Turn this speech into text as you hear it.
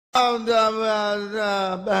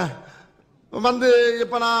வந்து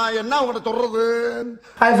இப்போ நான் என்ன உங்கள்கிட்ட சொல்கிறது?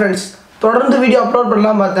 ஹாய் ஃப்ரெண்ட்ஸ், தொடர்ந்து வீடியோ அப்லோட்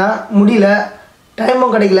பண்ணலாம் பார்த்தேன், முடியல,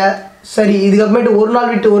 டைமும் கிடைக்கல. சரி, இதுக்கப்புறமேட்டு ஒரு நாள்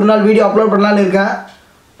விட்டு ஒரு நாள் வீடியோ அப்லோட் பண்ணலான்னு இருக்கேன்.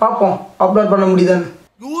 பார்ப்போம் அப்லோட் பண்ண முடியுதான்னு.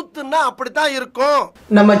 யூத்துன்னா அப்படித்தான் இருக்கும்.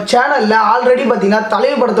 நம்ம சேனலில் ஆல்ரெடி பார்த்தீங்கன்னா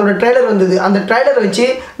தலைவி படத்தோட ட்ரைலர் வந்தது. அந்த ட்ரைலரை வச்சு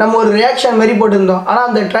நம்ம ஒரு ரியாக்ஷன் மாரி போட்டிருந்தோம். ஆனால்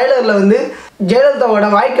அந்த ட்ரைலரில் வந்து ஜெயலலிதாவோட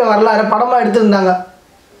வாழ்க்கை வரலாறு படமாக எடுத்திருந்தாங்க.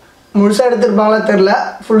 முழுசாக எடுத்திருப்பாங்களா தெரில,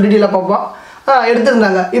 ஃபுல் டீட்டெயிலாக பார்ப்போம்.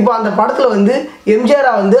 எடுத்திருந்தாங்க. இப்போ அந்த படத்துல வந்து MGR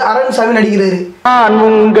வந்து அரவிந்த் சாமி நடிக்கிறாரு.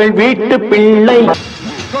 உங்கள் வீட்டு பிள்ளை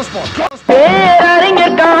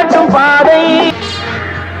பேரறிஞர் காட்டும் பாதை.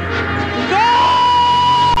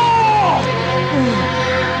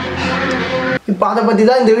 இப்போ அதை பத்தி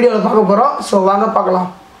தான் இந்த வீடியோவில் பார்க்க போறோம். ஸோ வாங்க பார்க்கலாம்.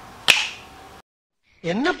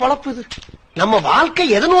 என்ன பழப்பு இது? நம்ம வாழ்க்கை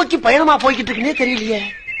எதை நோக்கி பயணமா போய்கிட்டு இருக்குன்னே தெரியலையே.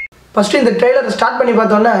 ஃபர்ஸ்ட் இந்த ட்ரெய்லர் ஸ்டார்ட் பண்ணி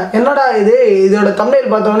பார்த்தோன்னே என்னடா இது, இதோட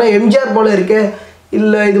தம்ப்நெயில் பார்த்தோன்னே MGR போல இருக்கு,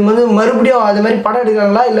 இல்லை இது வந்து மறுபடியும் அது மாதிரி படம்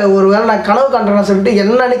எடுக்கிறாங்களா, இல்லை ஒரு வேளை நான் கனவு காண்றேன்னு சொல்லிட்டு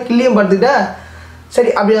என்னன்னு கிள்ளியும் பார்த்துக்கிட்டேன்.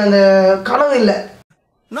 சரி, அப்படி அந்த கனவு இல்லை,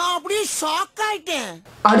 நான் அப்படியே ஷாக் ஆயிட்டேன்.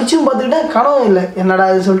 அடிச்சும் பார்த்துக்கிட்டேன், கனவு இல்லை. என்னடா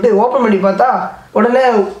இது சொல்லிட்டு ஓப்பன் பண்ணி பார்த்தா உடனே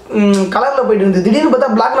கலரில் போயிட்டு இருந்தது. திடீர்னு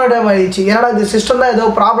பார்த்தா பிளாக் அண்ட் ஒயிட்டாக மாறிடுச்சு. என்னடா இது சிஸ்டம் தான் ஏதோ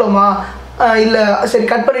ப்ராப்ளமா இல்லை, சரி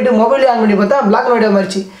கட் பண்ணிவிட்டு மொபைலே ஆன் பண்ணி பார்த்தா பிளாக் அண்ட் ஒயிட்டாக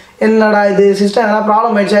மாறிடுச்சு. என்னடா இது சிஸ்டம் எதனா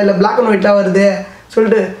ப்ராப்ளம் ஆயிடுச்சா, இல்லை பிளாக் அண்ட் ஒயிட்டாக வருது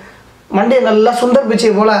சொல்லிட்டு மண்டையை நல்லா சுந்தர்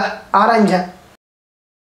பிச்சை போல் ஆராய்ஞ்சேன்.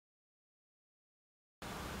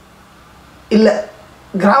 இல்லை,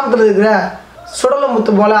 கிராமத்தில் இருக்கிற சுடலை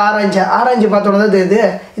முத்து போல் ஆராய்ஞ்சு பார்த்தோன்னா தான் தெரியுது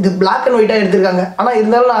இது பிளாக் அண்ட் ஒயிட்டாக எடுத்திருக்காங்க. ஆனால்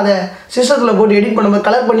இருந்தாலும் நான் அதை சிஸ்டத்தில் போட்டு எடிட் பண்ணும்போது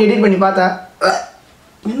கலர் பண்ணி எடிட் பண்ணி பார்த்தேன்.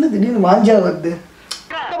 என்ன திடீர்னு வாஞ்சா வருது.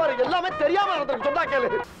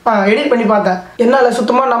 எடிட் பண்ணி பார்த்தேன், என்னால்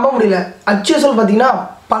சுத்தமாக நம்ப முடியல. அச்சுவல் பார்த்தீங்கன்னா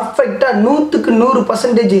பர்ஃபெக்டாக 100க்கு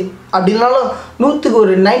 100% அப்படி இல்லைனாலும் 100க்கு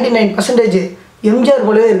ஒரு 99% MGR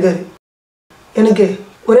போலவே இருக்காரு. எனக்கு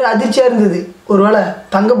ஒரே அதிர்ச்சியாக இருந்தது. ஒருவேளை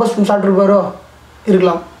தங்க பஸ்பம் சாப்பிட்ருப்பாரோ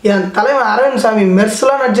இருக்கலாம். என் தலைவன் அரவிந்த் சாமி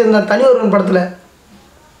மெர்சலாக நடிச்சிருந்தான் தனி ஒருவன் படத்தில்.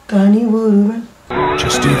 தனி ஒருவன்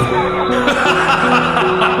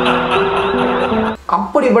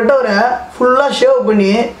அப்படிப்பட்டவரை ஃபுல்லாக ஷேவ்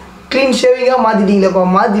பண்ணி க்ளீன் ஷேவிங்காக மாற்றிட்டீங்களேப்பா.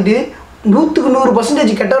 மாற்றிட்டு 100க்கு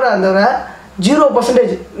 100% கெட்டவராக இருந்தவரை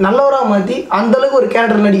 0% நல்லவராக மாற்றி அந்தளவுக்கு ஒரு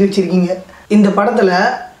கேரக்டர் நடிக்க வச்சுருக்கீங்க. இந்த படத்தில்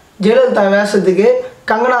ஜெயலலிதா வேஷத்துக்கு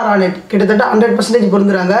கங்கனா ராணெட் கிட்டத்தட்ட 100%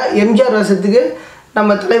 பொருந்துறாங்க. MGR வேஷத்துக்கு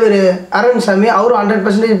நம்ம தலைவர் அரவிந்த் சாமி அவரும்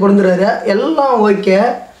 100% பொருந்துறாரு. எல்லாம் ஓகே.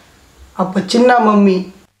 அப்போ சின்ன மம்மி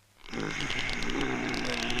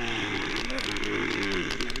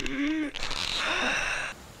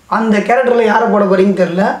அந்த கேரக்டரில் யாரை போட போகிறீங்கன்னு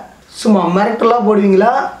தெரில. சும்மா மிரட்டலாக போடுவீங்களா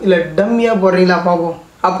இல்லை டம்மியாக போடுறீங்களா பார்ப்போம்.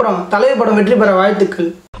 அப்புறம் தலைவர் படம் வெற்றி பெற வாழ்த்துக்கள்.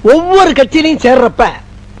 ஒவ்வொரு கட்சியிலையும் சேர்றப்ப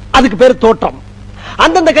அதுக்கு பேர் தோற்றம்,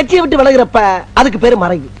 அந்தந்த கட்சியை விட்டு விலகிறப்ப அதுக்கு பேர்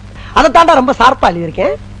மறைவு. அதை தாண்டா ரொம்ப ஷார்ப்பா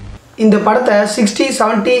எழுதியிருக்கேன். இந்த படத்தை 60,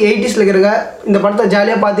 70, 80s இருக்கிறவங்க இந்த படத்தை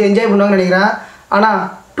ஜாலியாக பார்த்து என்ஜாய் பண்ணுவாங்கன்னு நினைக்கிறேன். ஆனால்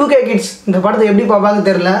 2K கிட்ஸ் இந்த படத்தை எப்படி பார்ப்பாங்க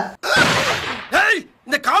தெரில.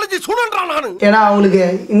 ஏன்னா அவங்களுக்கு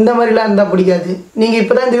இந்த மாதிரிலாம் இருந்தால் பிடிக்காது. நீங்கள்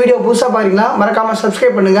இப்போ தான் இந்த வீடியோ புதுசாக பாருங்களா, மறக்காமல்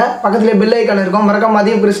சப்ஸ்கிரைப் பண்ணுங்கள். பக்கத்தில் பெல் ஐக்கான் இருக்கும், மறக்காமல்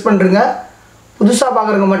அதையும் ப்ரெஸ் பண்ணுறங்க. புதுசாக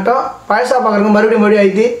பார்க்குறவங்க மட்டும், பழசாக பார்க்குறவங்க மறுபடியும்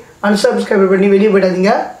ஆகிட்டு அன்சப்ஸ்கிரைப் பண்ணி வெளியே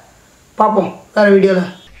போயிடாதீங்க. பார்ப்போம் வேறு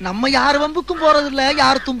வீடியோவில். நம்ம யார் வம்புக்கும் போறதில்ல,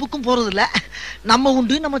 யார் தும்புக்கும் போறதில்ல. நம்ம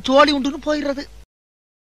உண்டு, நம்ம சோழி உண்டுன்னு போயிடுறது.